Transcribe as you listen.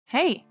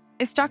Hey,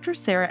 it's Dr.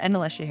 Sarah and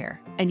Alicia here,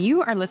 and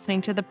you are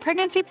listening to the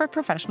Pregnancy for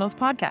Professionals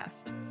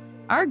podcast.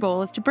 Our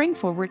goal is to bring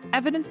forward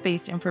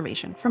evidence-based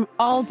information from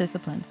all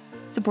disciplines,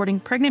 supporting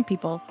pregnant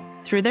people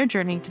through their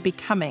journey to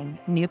becoming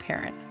new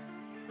parents.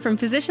 From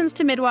physicians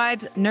to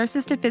midwives,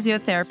 nurses to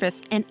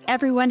physiotherapists, and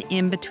everyone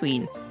in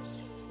between.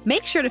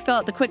 Make sure to fill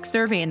out the quick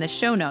survey in the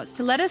show notes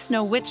to let us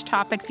know which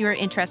topics you are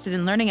interested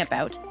in learning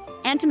about,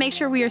 and to make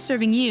sure we are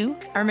serving you,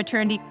 our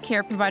maternity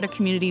care provider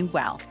community,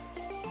 well.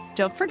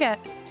 Don't forget,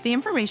 the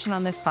information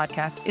on this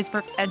podcast is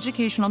for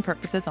educational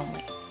purposes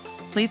only.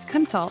 Please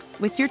consult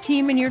with your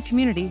team and your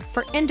community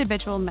for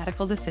individual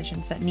medical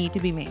decisions that need to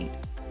be made.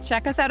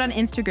 Check us out on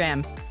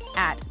Instagram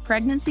at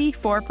Pregnancy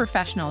for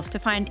Professionals to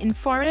find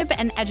informative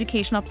and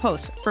educational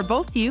posts for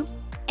both you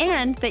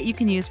and that you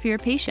can use for your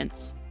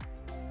patients.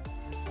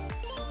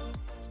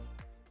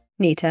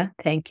 Nita,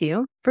 thank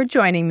you for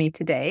joining me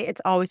today.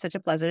 It's always such a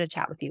pleasure to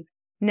chat with you.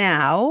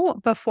 Now,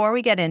 before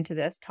we get into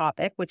this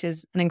topic, which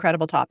is an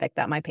incredible topic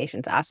that my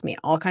patients ask me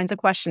all kinds of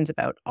questions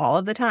about all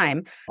of the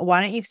time, why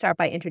don't you start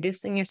by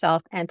introducing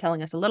yourself and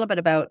telling us a little bit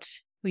about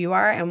who you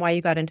are and why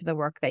you got into the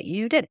work that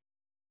you did?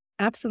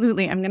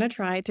 Absolutely. I'm going to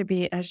try to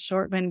be as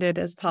short-winded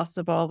as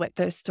possible with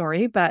this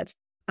story, but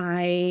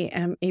I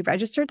am a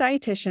registered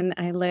dietitian.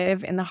 I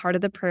live in the heart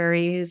of the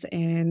prairies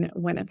in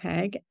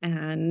Winnipeg,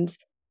 and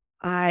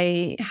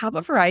I have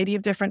a variety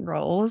of different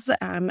roles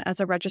as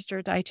a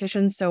registered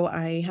dietitian. So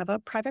I have a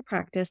private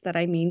practice that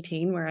I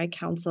maintain where I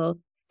counsel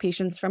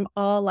patients from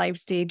all life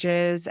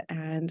stages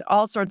and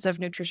all sorts of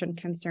nutrition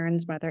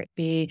concerns, whether it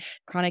be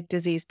chronic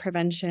disease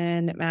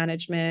prevention,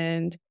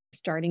 management,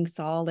 starting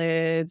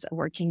solids,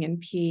 working in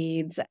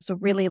peds. So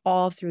really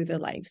all through the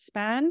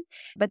lifespan.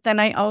 But then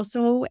I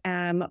also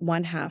am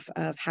one half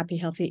of Happy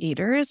Healthy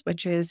Eaters,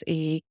 which is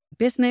a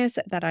business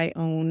that I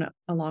own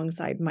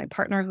alongside my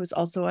partner, who's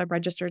also a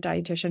registered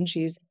dietitian.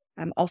 She's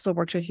also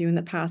worked with you in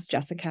the past,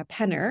 Jessica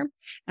Penner.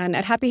 And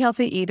at Happy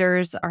Healthy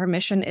Eaters, our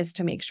mission is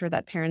to make sure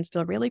that parents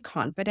feel really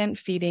confident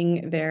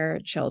feeding their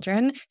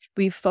children.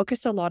 We've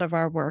focused a lot of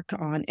our work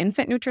on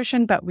infant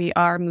nutrition, but we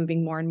are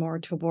moving more and more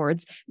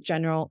towards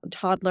general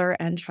toddler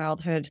and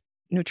childhood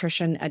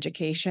nutrition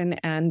education.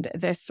 And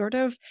this sort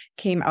of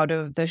came out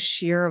of the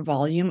sheer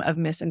volume of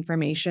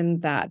misinformation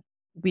that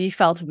we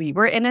felt we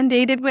were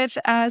inundated with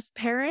as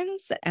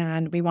parents,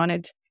 and we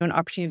wanted an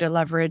opportunity to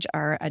leverage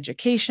our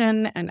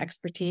education and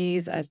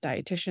expertise as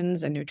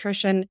dietitians and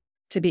nutrition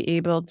to be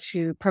able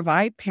to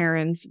provide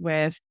parents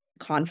with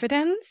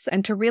confidence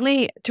and to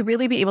really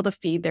be able to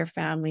feed their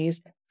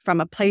families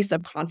from a place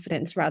of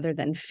confidence rather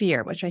than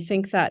fear, which I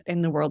think that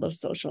in the world of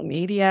social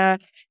media,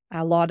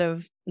 a lot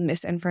of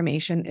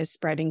misinformation is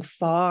spreading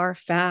far,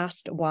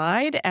 fast,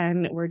 wide,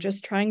 and we're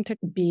just trying to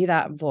be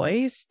that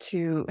voice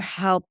to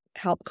help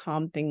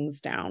calm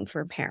things down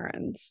for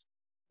parents.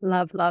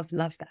 Love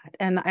that.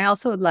 And I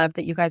also love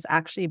that you guys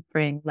actually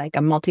bring like a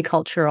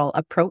multicultural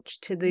approach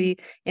to the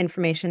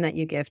information that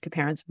you give to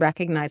parents,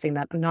 recognizing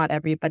that not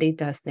everybody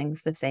does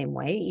things the same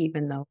way,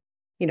 even though,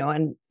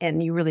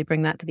 and you really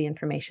bring that to the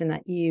information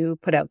that you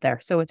put out there.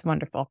 So it's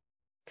wonderful.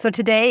 So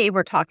today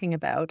we're talking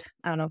about,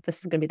 I don't know if this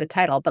is going to be the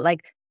title, but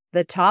like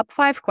the top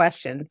 5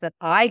 questions that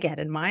I get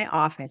in my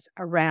office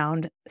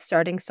around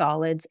starting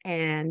solids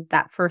and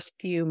that first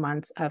few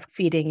months of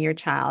feeding your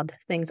child,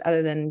 things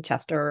other than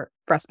just or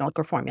breast milk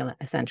or formula,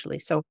 essentially.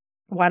 So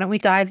why don't we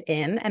dive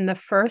in? And the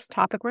first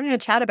topic we're going to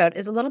chat about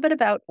is a little bit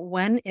about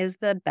when is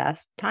the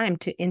best time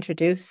to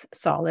introduce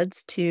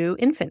solids to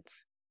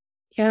infants?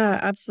 Yeah,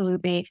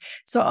 absolutely.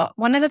 So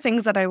one of the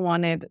things that I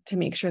wanted to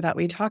make sure that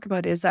we talk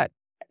about is that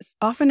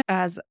often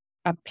as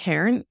a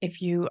parent, if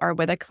you are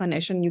with a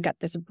clinician, you get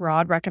this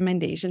broad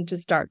recommendation to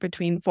start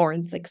between 4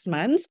 and 6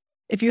 months.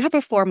 If you have a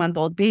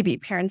 4-month-old baby,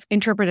 parents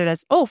interpret it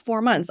as,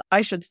 4 months,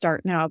 I should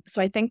start now.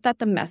 So I think that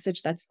the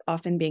message that's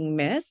often being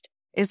missed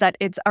is that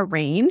it's a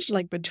range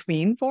like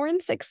between 4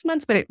 and 6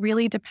 months, but it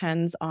really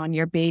depends on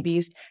your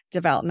baby's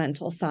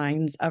developmental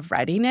signs of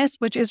readiness,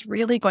 which is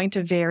really going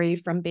to vary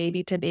from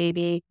baby to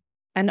baby,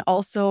 and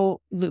also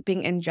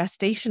looping in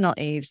gestational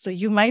age. So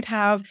you might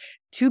have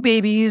 2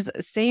 babies,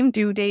 same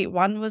due date.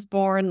 One was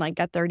born like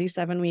at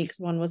 37 weeks,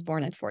 one was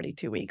born at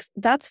 42 weeks.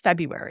 That's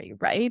February,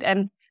 right?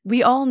 And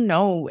we all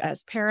know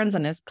as parents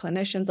and as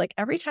clinicians, like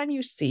every time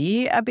you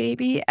see a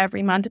baby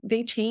every month,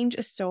 they change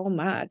so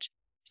much.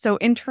 So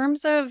in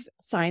terms of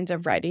signs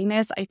of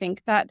readiness, I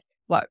think that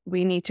what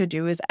we need to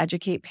do is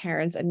educate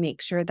parents and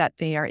make sure that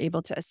they are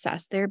able to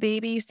assess their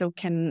baby. So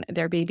can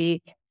their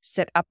baby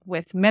sit up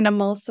with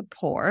minimal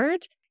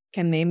support?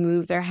 Can they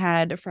move their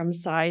head from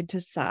side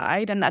to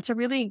side? And that's a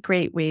really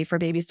great way for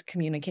babies to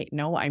communicate,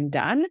 no, I'm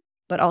done,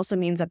 but also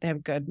means that they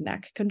have good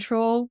neck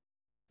control.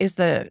 Is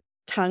the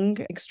tongue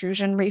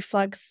extrusion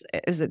reflex,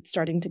 is it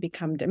starting to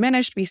become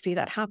diminished? We see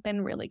that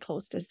happen really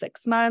close to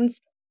 6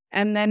 months.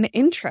 And then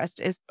interest,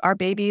 is our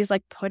babies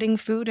like putting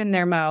food in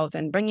their mouth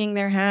and bringing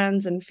their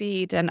hands and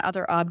feet and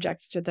other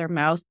objects to their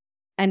mouth.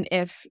 And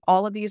if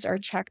all of these are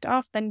checked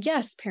off, then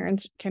yes,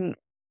 parents can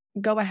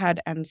go ahead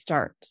and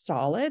start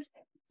solids.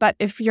 But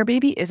if your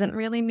baby isn't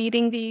really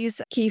meeting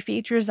these key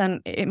features,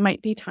 then it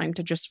might be time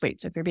to just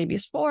wait. So if your baby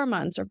is 4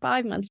 months or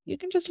 5 months, you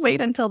can just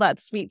wait until that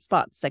sweet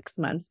spot, 6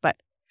 months. But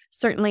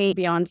certainly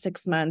beyond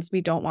 6 months,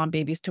 we don't want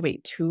babies to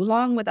wait too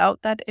long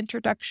without that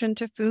introduction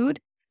to food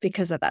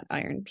because of that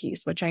iron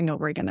piece, which I know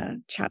we're going to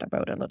chat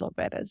about a little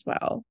bit as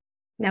well.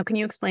 Now, can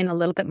you explain a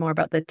little bit more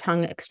about the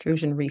tongue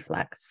extrusion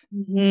reflex?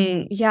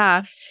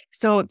 Yeah.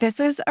 So this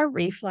is a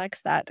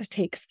reflex that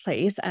takes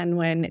place. And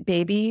when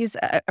babies,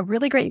 a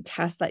really great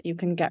test that you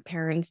can get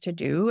parents to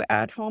do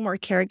at home or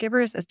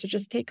caregivers is to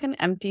just take an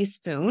empty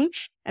spoon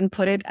and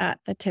put it at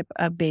the tip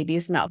of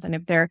baby's mouth. And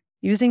if they're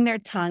using their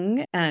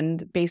tongue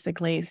and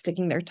basically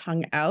sticking their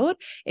tongue out,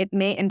 it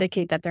may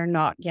indicate that they're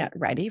not yet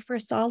ready for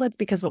solids,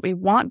 because what we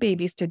want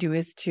babies to do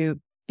is to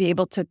be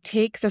able to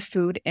take the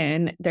food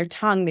in their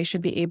tongue. They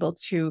should be able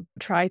to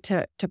try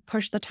to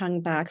push the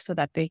tongue back so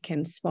that they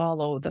can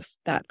swallow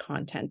that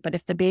content. But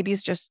if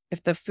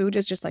the food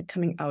is just like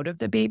coming out of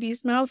the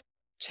baby's mouth,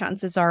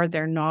 chances are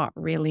they're not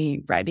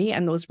really ready.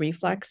 And those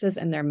reflexes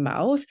in their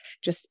mouth,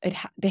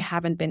 they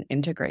haven't been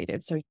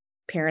integrated. So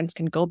parents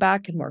can go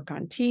back and work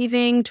on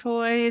teething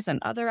toys and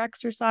other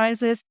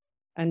exercises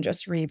and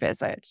just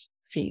revisit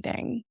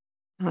feeding.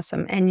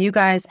 Awesome. And you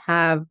guys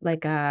have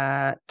like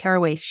a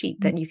tearaway sheet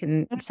that you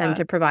can send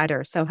to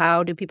providers. So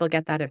how do people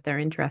get that if they're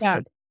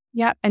interested?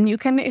 Yeah. And you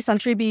can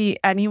essentially be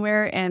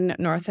anywhere in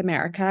North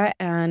America,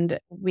 and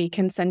we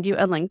can send you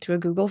a link to a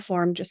Google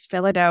form. Just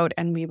fill it out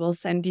and we will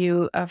send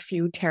you a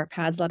few tear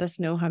pads. Let us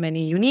know how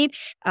many you need.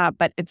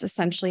 But it's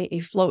essentially a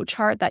flow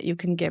chart that you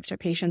can give to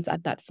patients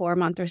at that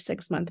 4-month or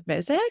 6-month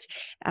visit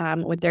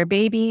with their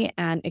baby.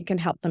 And it can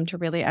help them to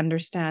really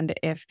understand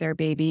if their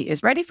baby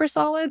is ready for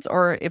solids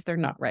or if they're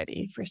not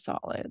ready for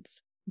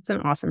solids. It's an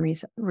awesome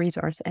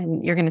resource.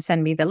 And you're going to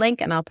send me the link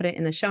and I'll put it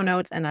in the show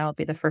notes and I'll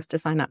be the first to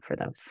sign up for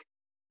those.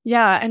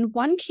 Yeah. And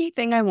one key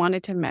thing I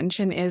wanted to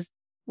mention is,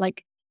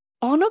 like,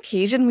 on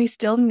occasion, we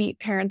still meet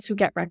parents who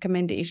get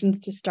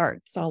recommendations to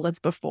start solids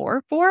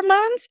before 4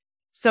 months.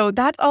 So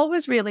that's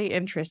always really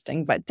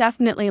interesting, but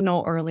definitely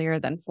no earlier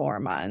than 4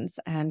 months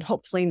and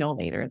hopefully no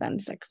later than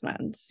 6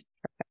 months.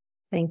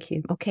 Thank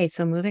you. Okay,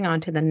 so moving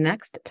on to the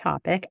next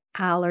topic,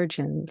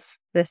 allergens.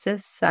 This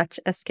is such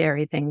a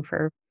scary thing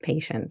for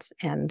patients,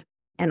 and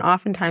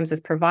oftentimes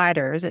as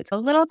providers, it's a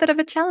little bit of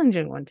a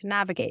challenging one to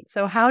navigate.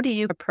 So how do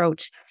you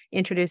approach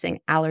introducing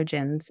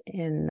allergens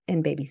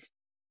in babies?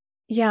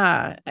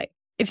 Yeah, I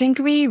think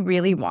we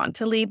really want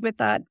to lead with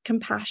that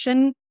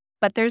compassion,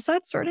 but there's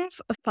that sort of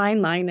a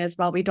fine line as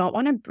well. We don't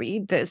want to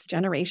breed this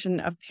generation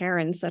of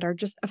parents that are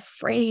just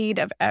afraid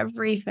of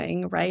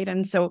everything, right?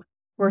 And so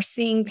we're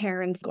seeing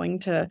parents going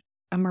to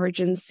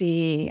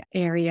emergency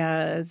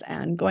areas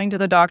and going to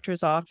the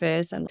doctor's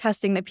office and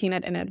testing the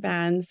peanut in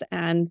advance.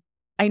 And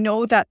I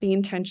know that the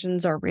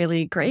intentions are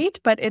really great,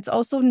 but it's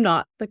also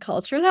not the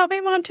culture that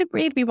we want to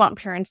breed. We want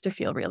parents to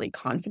feel really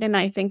confident.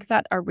 I think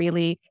that a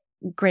really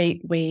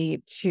great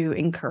way to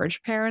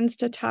encourage parents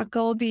to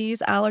tackle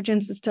these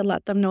allergens is to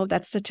let them know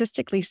that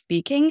statistically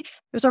speaking,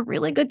 there's a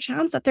really good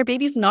chance that their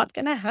baby's not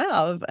going to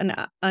have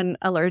an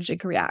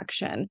allergic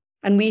reaction.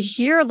 And we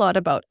hear a lot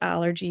about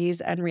allergies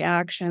and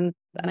reactions.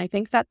 And I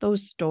think that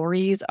those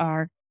stories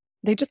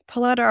they just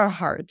pull out our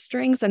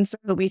heartstrings. And so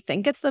we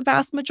think it's the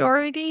vast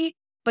majority,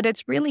 but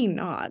it's really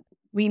not.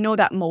 We know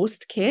that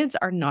most kids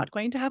are not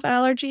going to have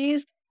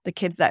allergies. The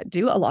kids that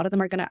do, a lot of them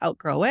are going to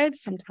outgrow it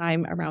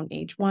sometime around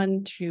age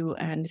 1, 2,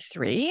 and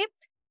 3.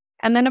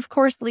 And then, of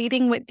course,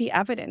 leading with the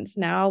evidence.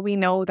 Now we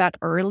know that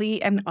early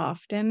and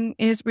often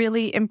is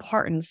really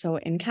important. So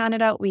in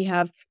Canada, we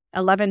have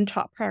 11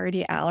 top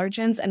priority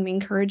allergens, and we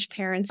encourage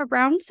parents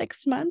around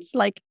 6 months,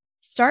 like,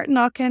 start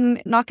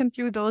knocking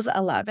through those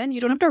 11.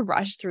 You don't have to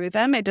rush through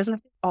them. It doesn't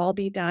have to all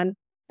be done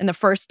in the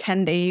first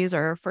 10 days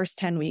or first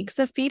 10 weeks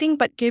of feeding,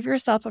 but give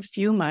yourself a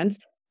few months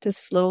to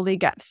slowly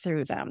get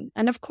through them.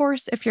 And of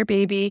course, if your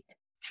baby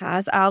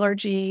has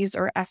allergies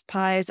or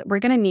FPIEs, we're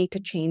going to need to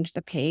change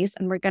the pace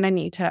and we're going to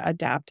need to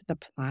adapt the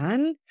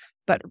plan.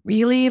 But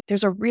really,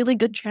 there's a really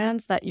good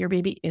chance that your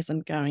baby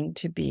isn't going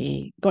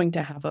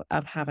to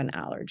have an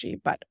allergy.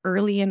 But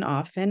early and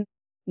often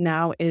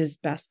now is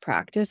best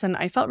practice. And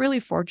I felt really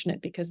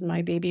fortunate because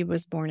my baby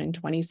was born in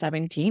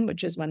 2017,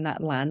 which is when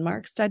that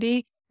landmark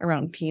study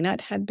around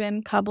peanut had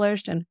been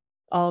published and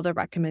all the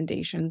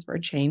recommendations were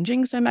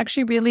changing. So I'm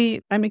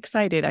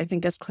excited. I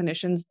think as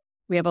clinicians,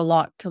 we have a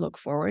lot to look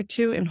forward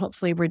to and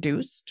hopefully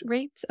reduced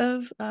rates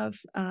of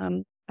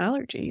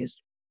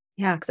allergies.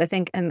 Yeah, because I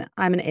think, and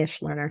I'm an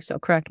Ish learner, so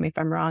correct me if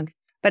I'm wrong,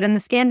 but in the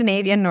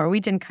Scandinavian,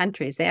 Norwegian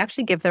countries, they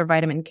actually give their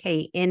vitamin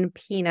K in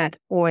peanut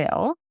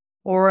oil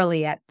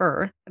orally at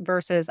birth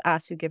versus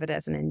us who give it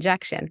as an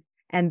injection.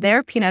 And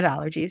their peanut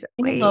allergies are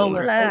way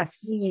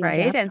less,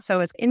 right? And so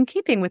it's in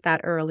keeping with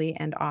that early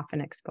and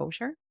often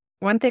exposure.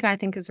 One thing I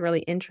think is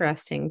really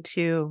interesting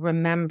to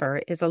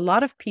remember is a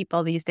lot of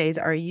people these days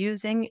are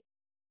using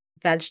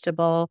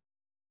vegetable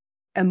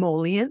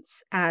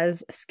emollients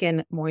as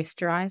skin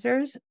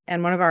moisturizers.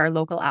 And one of our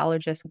local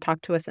allergists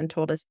talked to us and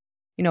told us,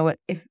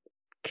 if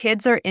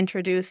kids are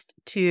introduced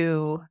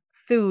to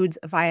foods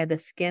via the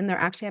skin, they're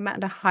actually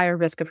at a higher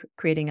risk of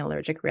creating an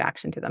allergic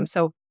reaction to them.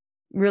 So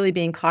really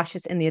being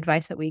cautious in the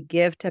advice that we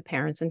give to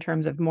parents in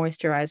terms of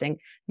moisturizing,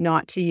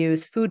 not to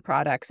use food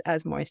products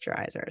as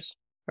moisturizers,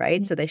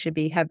 right? So they should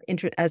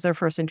as their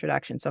first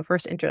introduction. So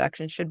first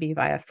introduction should be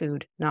via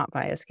food, not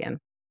via skin.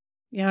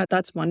 Yeah,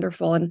 that's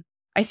wonderful. And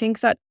I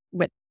think that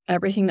with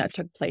everything that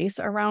took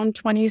place around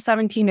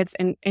 2017, it's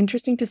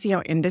interesting to see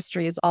how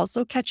industry is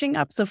also catching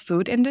up. So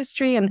food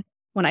industry. And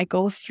when I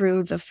go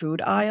through the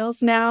food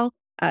aisles now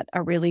at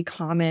a really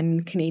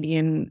common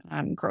Canadian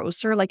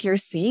grocer, like you're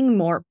seeing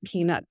more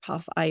peanut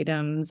puff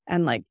items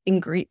and like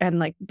and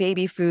like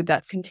baby food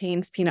that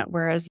contains peanut.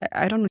 Whereas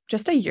I don't know,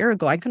 just a year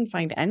ago, I couldn't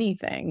find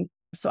anything.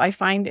 So I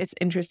find it's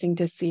interesting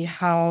to see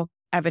how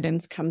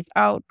evidence comes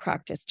out,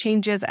 practice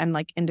changes, and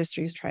like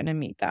industries trying to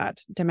meet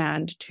that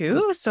demand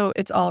too. So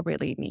it's all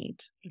really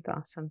neat. That's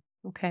awesome.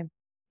 Okay.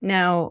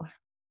 Now,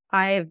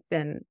 I've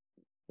been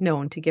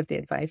known to give the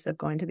advice of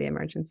going to the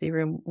emergency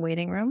room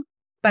waiting room,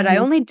 but I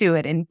only do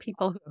it in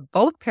people who are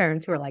both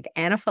parents who are like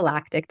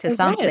anaphylactic to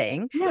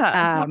something.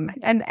 Yeah.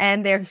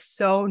 And they're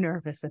so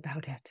nervous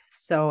about it,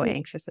 so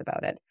anxious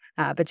about it.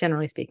 But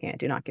generally speaking, I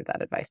do not give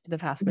that advice to the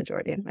vast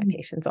majority of my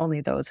patients, only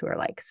those who are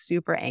like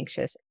super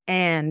anxious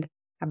and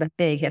have a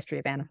big history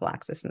of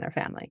anaphylaxis in their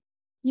family.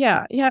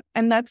 Yeah. Yeah.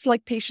 And that's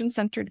like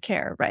patient-centered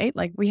care, right?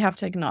 Like we have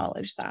to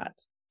acknowledge that.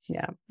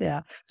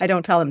 Yeah. I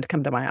don't tell them to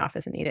come to my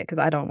office and eat it because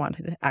I don't want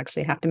to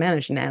actually have to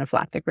manage an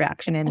anaphylactic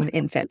reaction in an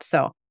infant.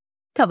 So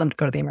tell them to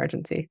go to the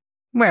emergency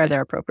where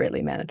they're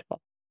appropriately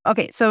manageable.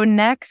 Okay. So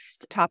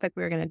next topic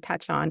we're going to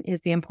touch on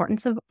is the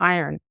importance of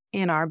iron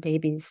in our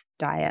babies'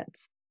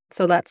 diets.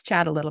 So let's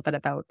chat a little bit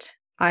about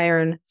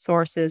iron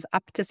sources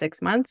up to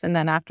 6 months. And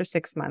then after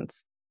 6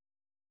 months,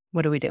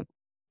 what do we do?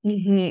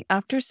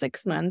 After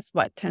 6 months,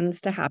 what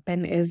tends to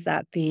happen is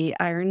that the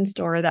iron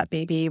store that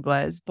baby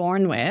was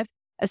born with,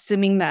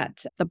 assuming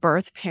that the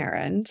birth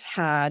parent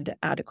had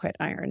adequate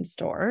iron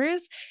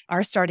stores,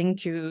 are starting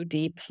to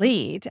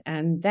deplete.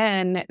 And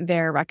then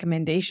their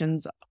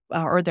recommendations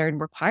or their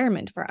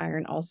requirement for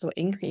iron also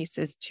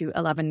increases to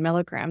 11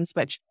 milligrams,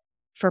 which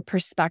for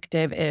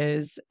perspective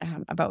is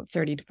about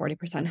 30 to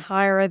 40%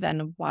 higher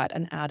than what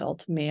an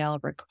adult male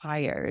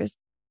requires.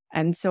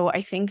 And so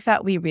I think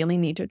that we really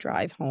need to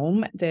drive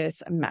home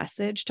this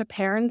message to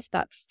parents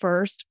that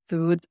first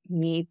foods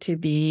need to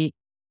be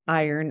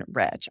iron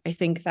rich. I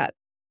think that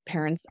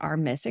parents are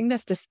missing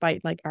this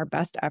despite like our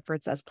best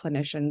efforts as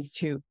clinicians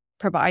to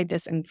provide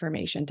this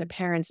information to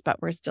parents,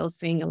 but we're still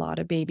seeing a lot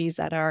of babies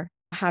that are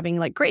having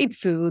like great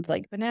food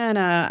like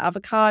banana,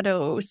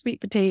 avocado,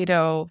 sweet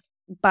potato,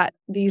 but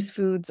these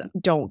foods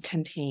don't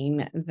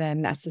contain the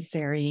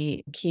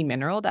necessary key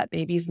mineral that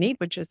babies need,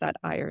 which is that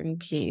iron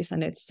piece.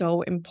 And it's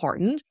so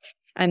important.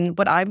 And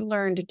what I've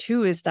learned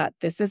too is that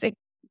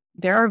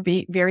there are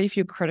very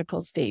few critical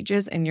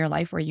stages in your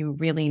life where you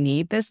really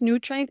need this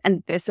nutrient.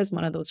 And this is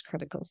one of those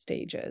critical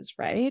stages,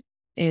 right?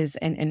 Is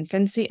in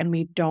infancy, and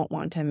we don't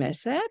want to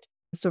miss it.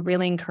 So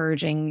really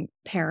encouraging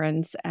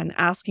parents and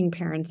asking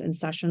parents in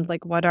sessions,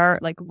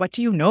 what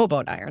do you know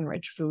about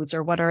iron-rich foods,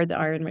 or what are the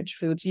iron-rich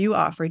foods you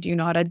offer? Do you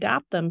know how to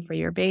adapt them for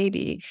your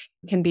baby?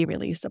 Can be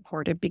really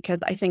supportive, because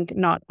I think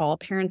not all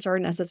parents are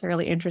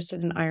necessarily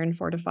interested in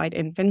iron-fortified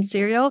infant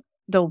cereal,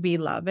 though we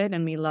love it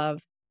and we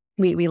love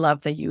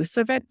the use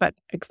of it, but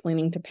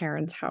explaining to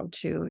parents how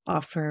to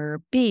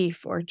offer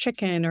beef or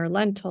chicken or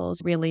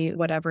lentils, really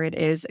whatever it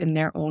is in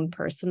their own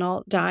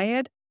personal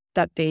diet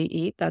that they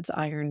eat that's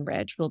iron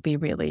rich will be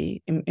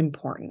really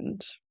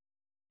important.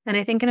 And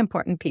I think an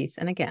important piece,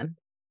 and again,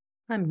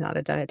 I'm not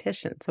a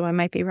dietitian, so I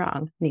might be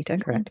wrong. Nita,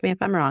 correct me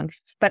if I'm wrong.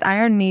 But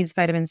iron needs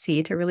vitamin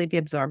C to really be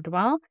absorbed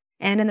well.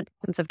 And in the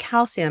presence of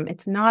calcium,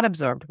 it's not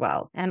absorbed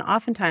well. And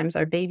oftentimes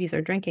our babies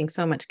are drinking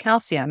so much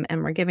calcium,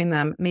 and we're giving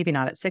them, maybe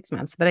not at 6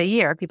 months, but a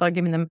year, people are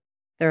giving them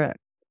their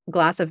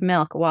glass of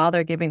milk while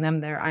they're giving them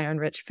their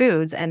iron-rich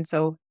foods. And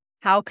so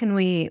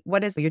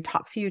what is your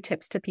top few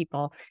tips to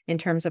people in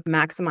terms of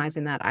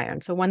maximizing that iron?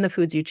 So the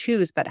foods you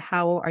choose, but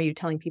how are you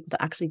telling people to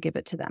actually give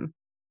it to them?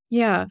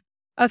 Yeah.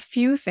 A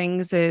few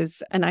things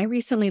is, and I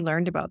recently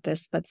learned about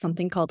this, but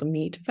something called a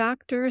meat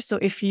factor. So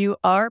if you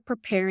are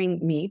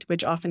preparing meat,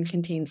 which often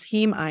contains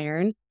heme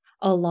iron,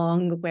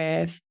 along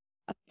with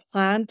a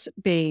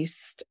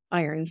plant-based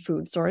iron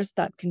food source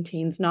that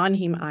contains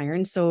non-heme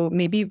iron, so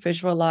maybe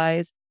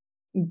visualize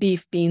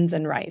beef, beans,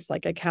 and rice,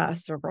 like a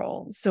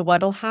casserole. So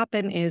what'll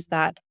happen is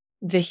that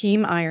the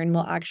heme iron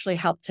will actually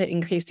help to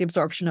increase the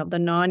absorption of the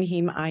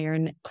non-heme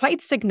iron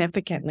quite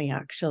significantly,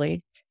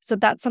 actually. So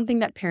that's something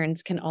that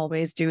parents can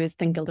always do, is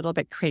think a little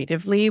bit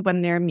creatively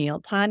when they're meal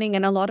planning.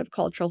 And a lot of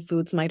cultural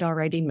foods might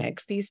already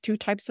mix these two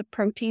types of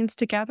proteins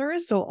together.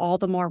 So all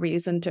the more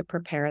reason to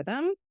prepare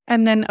them.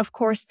 And then, of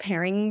course,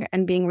 pairing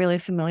and being really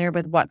familiar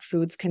with what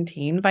foods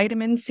contain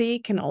vitamin C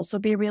can also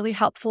be really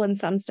helpful. In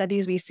some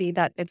studies, we see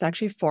that it's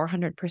actually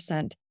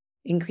 400%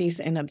 increase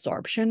in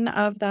absorption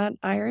of that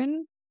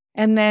iron.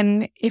 And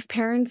then if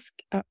parents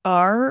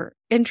are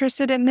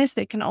interested in this,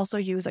 they can also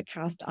use a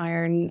cast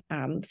iron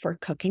for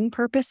cooking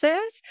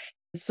purposes.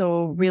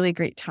 So really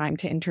great time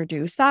to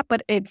introduce that,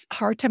 but it's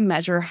hard to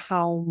measure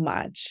how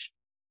much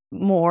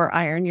more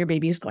iron your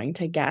baby is going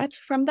to get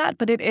from that.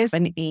 But it is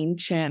an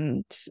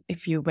ancient,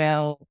 if you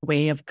will,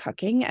 way of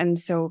cooking. And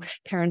so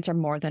parents are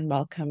more than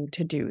welcome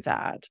to do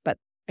that. But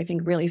I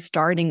think really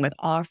starting with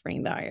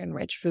offering the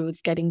iron-rich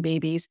foods, getting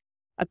babies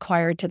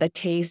acquired to the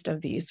taste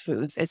of these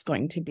foods is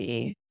going to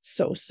be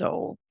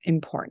so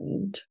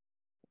important.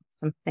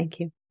 Awesome. Thank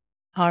you.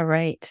 All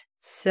right.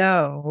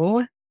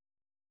 So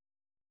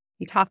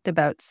you talked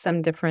about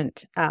some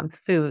different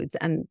foods,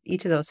 and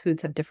each of those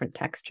foods have different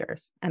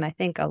textures. And I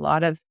think a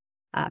lot of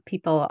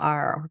people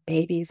are, or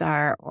babies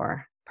are,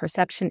 or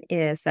perception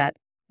is that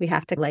we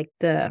have to like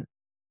the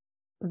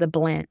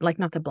bland, like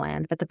not the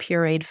bland, but the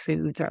pureed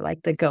foods are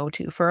like the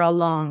go-to for a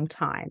long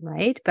time,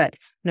 right? But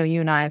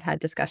you and I have had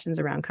discussions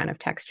around kind of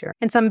texture.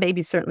 And some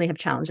babies certainly have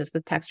challenges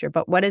with texture.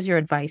 But what is your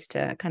advice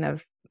to kind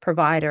of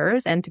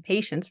providers and to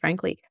patients,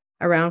 frankly,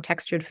 around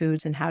textured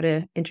foods and how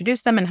to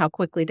introduce them and how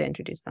quickly to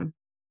introduce them?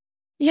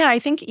 Yeah, I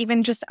think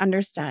even just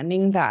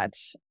understanding that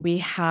we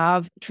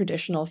have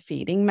traditional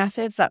feeding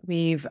methods that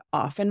we've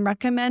often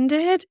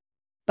recommended,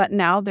 but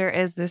now there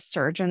is this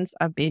surgence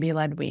of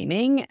baby-led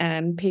weaning,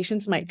 and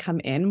patients might come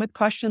in with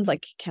questions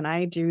like, can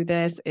I do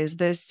this? Is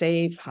this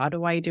safe? How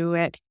do I do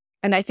it?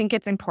 And I think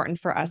it's important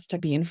for us to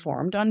be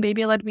informed on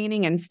baby-led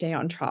weaning and stay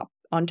on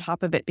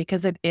top of it,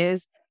 because it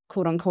is,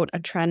 quote unquote, a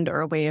trend or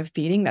a way of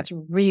feeding that's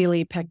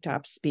really picked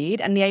up speed.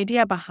 And the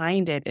idea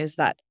behind it is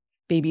that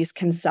babies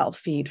can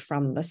self-feed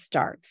from the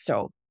start.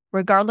 So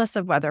regardless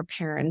of whether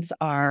parents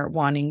are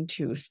wanting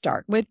to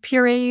start with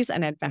purees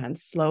and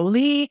advance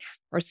slowly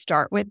or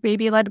start with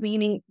baby-led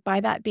weaning, by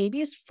that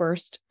baby's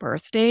first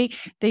birthday,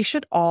 they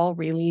should all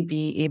really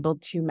be able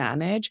to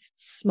manage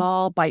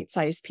small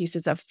bite-sized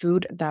pieces of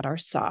food that are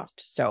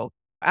soft. So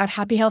at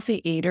Happy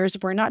Healthy Eaters,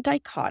 we're not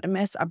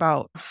dichotomous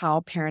about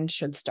how parents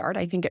should start.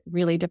 I think it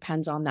really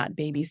depends on that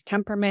baby's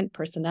temperament,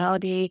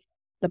 personality,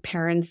 the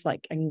parents'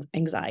 like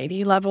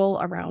anxiety level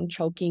around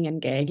choking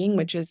and gagging,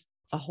 which is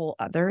a whole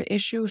other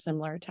issue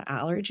similar to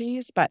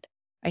allergies. But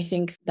I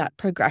think that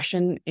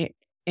progression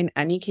in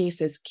any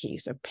case is key.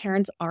 So if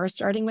parents are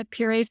starting with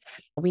purees,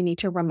 we need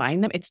to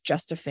remind them it's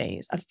just a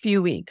phase, a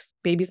few weeks.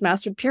 Baby's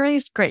mastered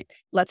purees, great.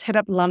 Let's hit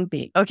up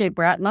lumpy. Okay,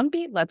 we're at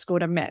lumpy, let's go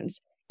to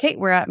minced. Okay,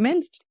 we're at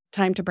minced,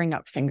 time to bring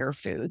up finger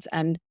foods.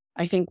 And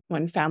I think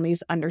when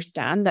families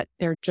understand that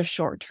they're just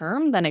short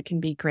term, then it can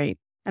be great.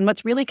 And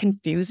what's really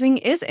confusing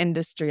is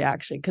industry,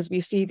 actually, because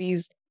we see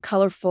these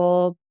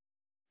colorful,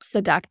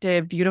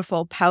 seductive,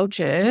 beautiful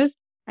pouches,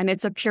 and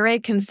it's a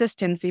puree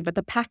consistency, but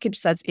the package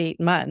says 8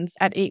 months.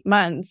 At 8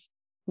 months,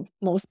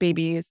 most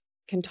babies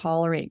can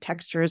tolerate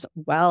textures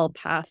well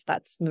past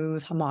that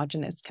smooth,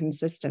 homogeneous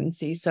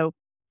consistency. So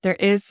there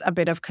is a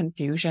bit of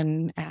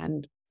confusion,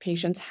 and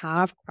patients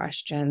have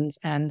questions,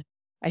 and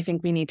I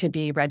think we need to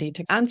be ready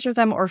to answer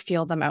them or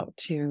feel them out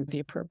to the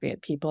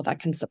appropriate people that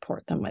can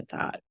support them with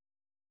that.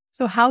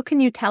 So how can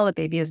you tell a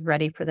baby is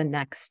ready for the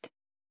next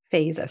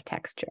phase of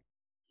texture?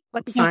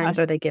 What signs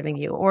are they giving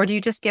you? Or do you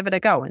just give it a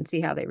go and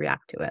see how they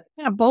react to it?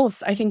 Yeah,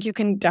 both. I think you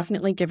can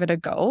definitely give it a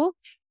go.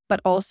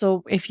 But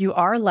also, if you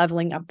are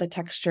leveling up the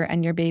texture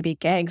and your baby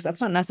gags, that's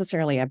not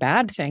necessarily a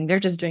bad thing. They're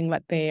just doing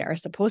what they are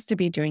supposed to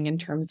be doing in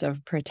terms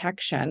of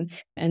protection.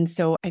 And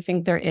so I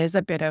think there is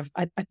a bit of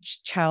a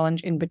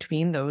challenge in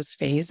between those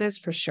phases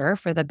for sure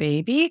for the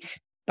baby.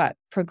 But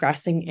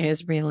progressing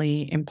is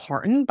really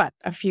important. But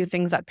a few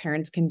things that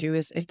parents can do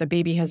is if the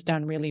baby has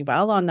done really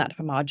well on that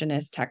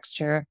homogeneous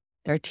texture,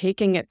 they're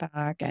taking it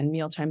back and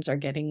meal times are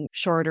getting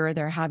shorter,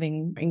 they're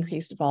having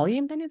increased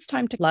volume, then it's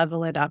time to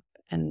level it up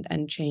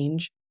and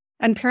change.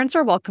 And parents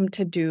are welcome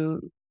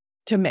to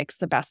mix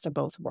the best of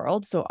both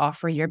worlds. So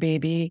offer your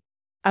baby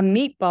a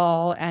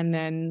meatball and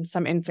then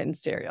some infant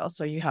cereal.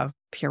 So you have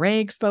puree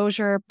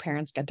exposure,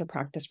 parents get to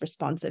practice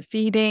responsive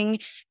feeding,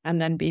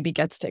 and then baby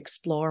gets to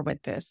explore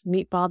with this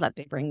meatball that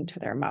they bring to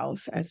their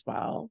mouth as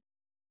well.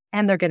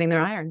 And they're getting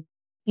their iron.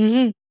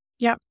 Mm-hmm.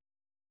 Yep.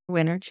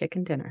 Winner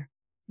chicken dinner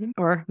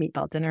or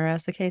meatball dinner,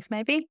 as the case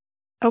may be.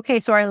 Okay,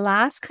 so our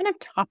last kind of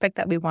topic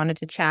that we wanted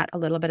to chat a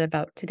little bit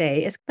about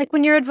today is like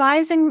when you're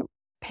advising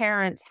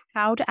parents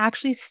how to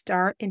actually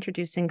start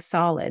introducing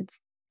solids,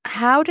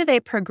 how do they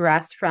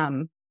progress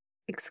from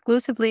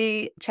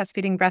exclusively chest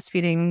feeding,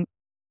 breastfeeding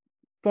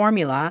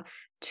formula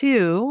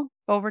to,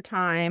 over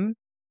time,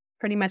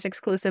 pretty much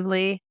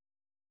exclusively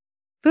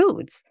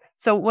foods?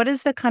 So what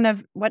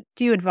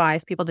do you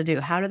advise people to do?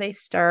 How do they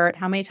start?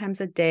 How many times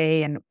a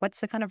day? And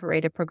what's the kind of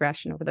rate of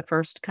progression over the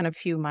first kind of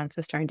few months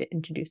of starting to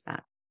introduce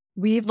that?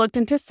 We've looked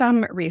into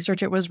some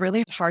research. It was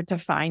really hard to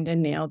find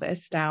and nail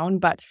this down.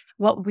 But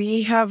what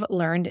we have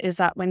learned is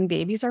that when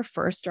babies are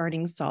first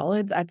starting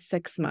solids at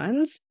 6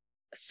 months,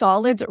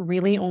 solids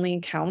really only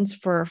accounts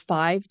for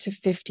 5 to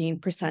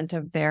 15%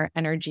 of their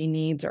energy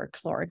needs or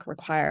caloric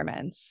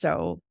requirements.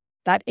 So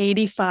that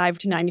 85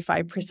 to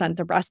 95%,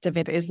 the rest of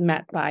it is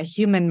met by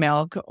human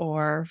milk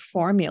or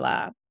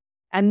formula.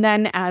 And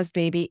then as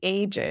baby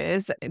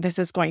ages, this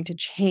is going to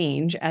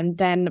change. And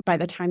then by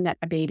the time that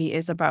a baby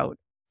is about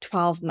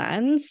 12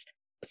 months,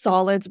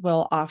 solids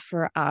will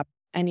offer up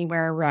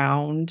anywhere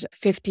around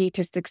 50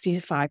 to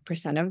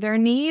 65% of their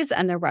needs,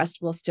 and the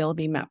rest will still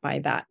be met by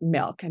that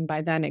milk. And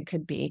by then it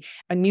could be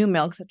a new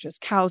milk such as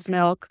cow's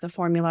milk, the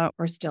formula,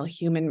 or still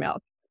human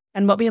milk.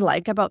 And what we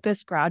like about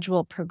this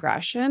gradual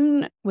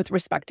progression with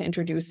respect to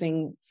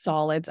introducing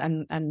solids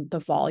and the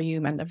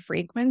volume and the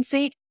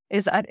frequency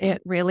is that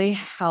it really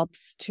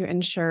helps to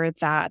ensure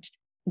that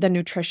the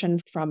nutrition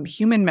from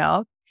human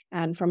milk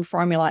and from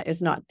formula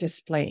is not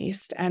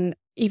displaced. And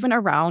even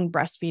around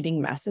breastfeeding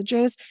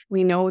messages,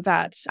 we know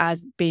that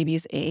as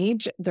babies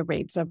age, the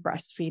rates of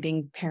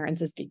breastfeeding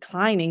parents is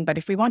declining. But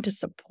if we want to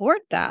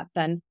support that,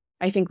 then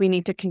I think we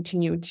need to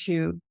continue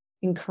to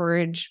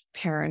encourage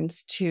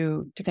parents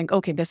to think,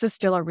 okay, this is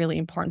still a really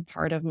important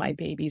part of my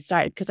baby's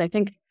diet. Because I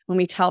think when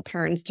we tell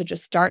parents to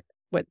just start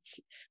with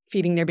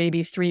feeding their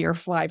baby 3 or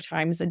 5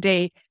 times a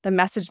day, the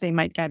message they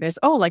might get is,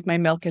 oh, like my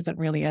milk isn't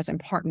really as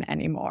important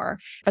anymore.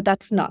 But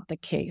that's not the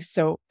case.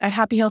 So at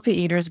Happy Healthy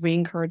Eaters, we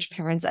encourage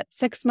parents at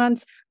 6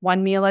 months,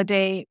 1 meal a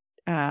day,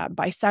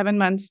 by 7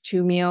 months,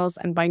 2 meals,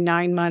 and by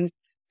 9 months,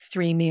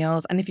 3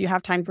 meals. And if you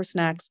have time for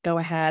snacks, go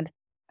ahead.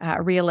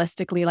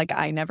 Realistically, like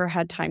I never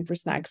had time for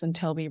snacks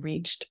until we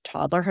reached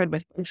toddlerhood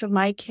with both of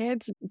my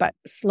kids, but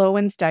slow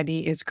and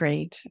steady is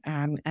great.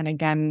 And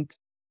again,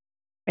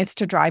 it's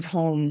to drive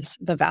home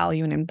the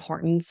value and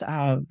importance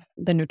of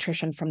the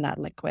nutrition from that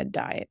liquid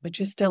diet, which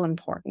is still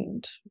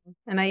important.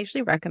 And I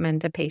usually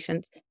recommend to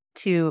patients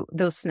to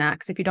those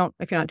snacks. If you're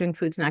not doing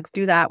food snacks,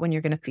 do that when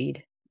you're going to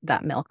feed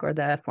that milk or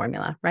the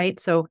formula, right?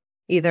 So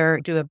either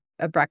do a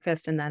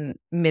breakfast and then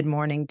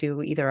mid-morning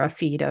do either a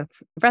feed of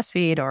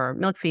breastfeed or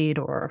milk feed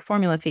or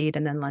formula feed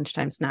and then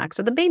lunchtime snack.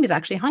 So the baby's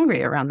actually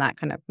hungry around that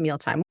kind of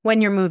mealtime when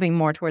you're moving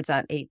more towards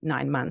that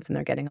 8-9 months and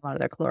they're getting a lot of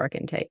their caloric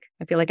intake.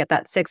 I feel like at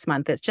that 6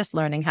 month, it's just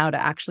learning how to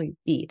actually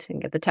eat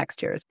and get the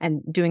textures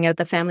and doing it at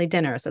the family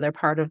dinner. So they're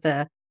part of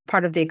the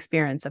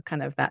experience of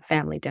kind of that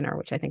family dinner,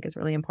 which I think is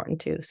really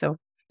important too. So,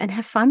 and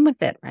have fun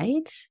with it,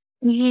 right?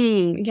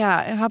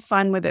 Yeah, have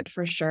fun with it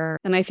for sure.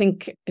 And I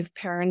think if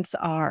parents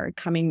are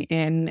coming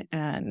in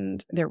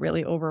and they're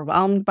really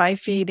overwhelmed by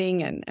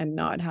feeding and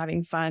not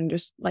having fun,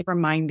 just like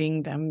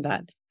reminding them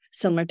that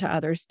similar to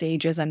other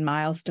stages and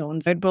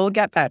milestones, it will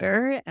get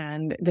better.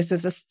 And this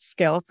is a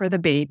skill for the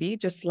baby,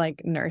 just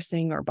like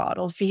nursing or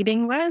bottle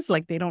feeding was.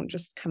 Like they don't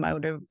just come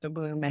out of the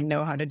womb and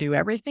know how to do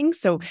everything.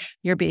 So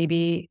their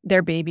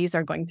babies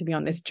are going to be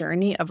on this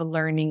journey of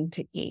learning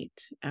to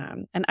eat.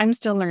 And I'm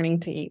still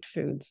learning to eat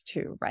foods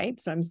too, right?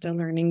 So I'm still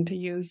learning to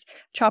use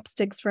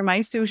chopsticks for my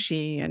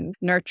sushi and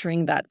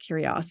nurturing that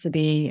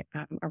curiosity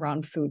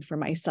around food for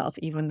myself,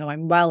 even though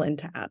I'm well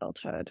into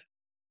adulthood.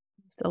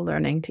 Still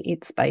learning to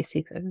eat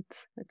spicy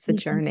foods. It's a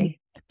journey.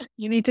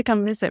 You need to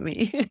come visit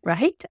me.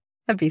 Right?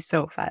 That'd be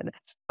so fun.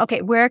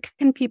 Okay, where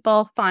can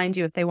people find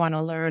you if they want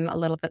to learn a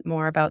little bit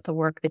more about the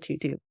work that you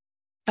do?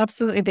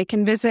 Absolutely. They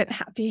can visit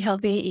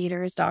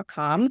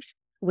happyhealthyeaters.com.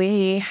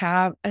 We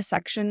have a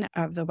section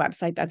of the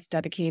website that's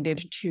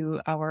dedicated to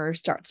our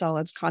Start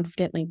Solids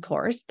Confidently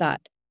course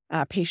that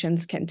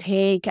patients can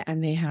take,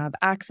 and they have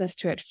access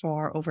to it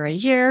for over a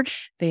year.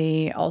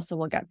 They also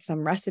will get some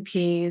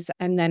recipes.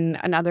 And then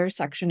another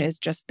section is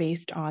just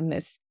based on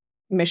this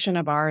mission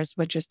of ours,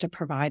 which is to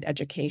provide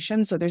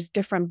education. So there's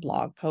different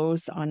blog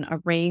posts on a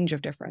range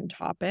of different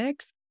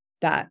topics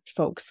that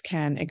folks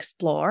can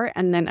explore.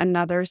 And then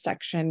another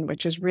section,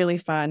 which is really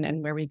fun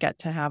and where we get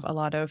to have a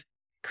lot of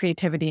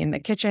creativity in the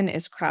kitchen,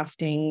 is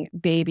crafting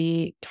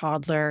baby,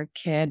 toddler,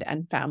 kid,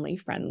 and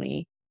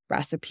family-friendly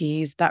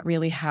recipes that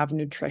really have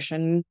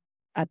nutrition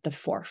at the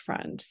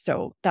forefront.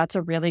 So that's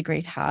a really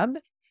great hub.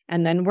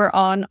 And then we're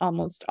on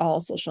almost all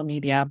social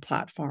media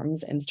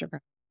platforms, Instagram.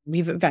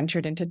 We've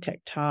ventured into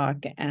TikTok,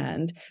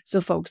 and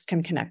so folks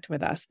can connect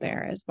with us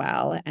there as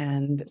well.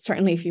 And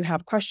certainly if you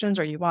have questions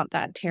or you want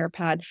that tear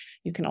pad,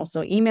 you can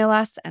also email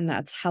us, and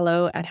that's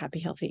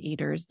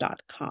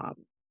hello@happyhealthyeaters.com.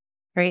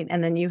 Great.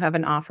 And then you have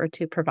an offer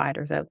to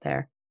providers out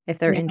there if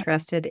they're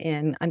interested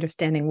in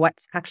understanding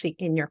what's actually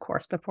in your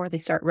course before they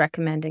start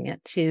recommending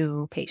it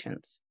to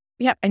patients.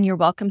 Yeah. And you're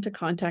welcome to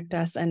contact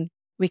us, and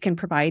we can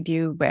provide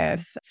you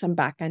with some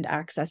back-end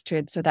access to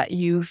it so that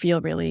you feel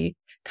really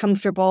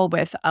comfortable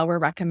with our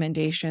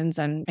recommendations.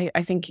 And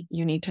I think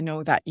you need to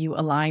know that you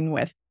align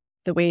with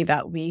the way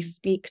that we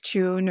speak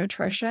to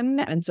nutrition.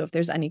 And so if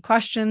there's any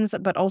questions,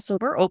 but also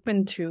we're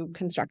open to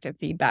constructive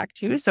feedback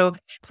too. So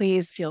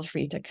please feel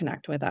free to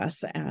connect with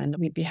us, and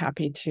we'd be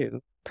happy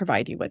to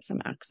provide you with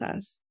some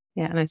access.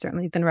 Yeah, and I've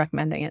certainly been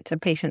recommending it to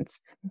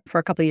patients for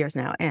a couple of years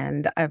now,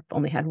 and I've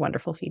only had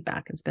wonderful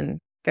feedback. It's been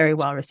very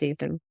well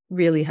received and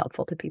really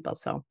helpful to people.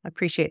 So I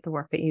appreciate the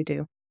work that you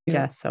do,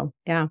 Jess. So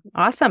yeah,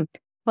 awesome.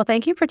 Well,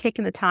 thank you for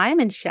taking the time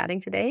and chatting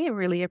today. I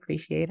really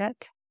appreciate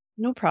it.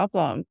 No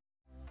problem.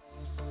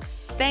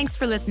 Thanks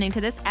for listening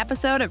to this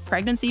episode of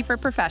Pregnancy for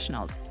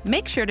Professionals.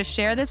 Make sure to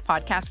share this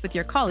podcast with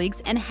your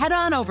colleagues and head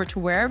on over to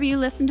wherever you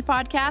listen to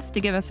podcasts to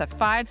give us a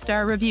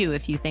 5-star review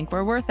if you think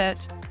we're worth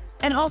it.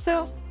 And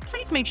also,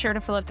 please make sure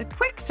to fill out the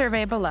quick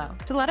survey below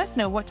to let us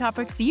know what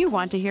topics you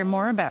want to hear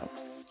more about.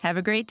 Have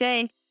a great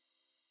day.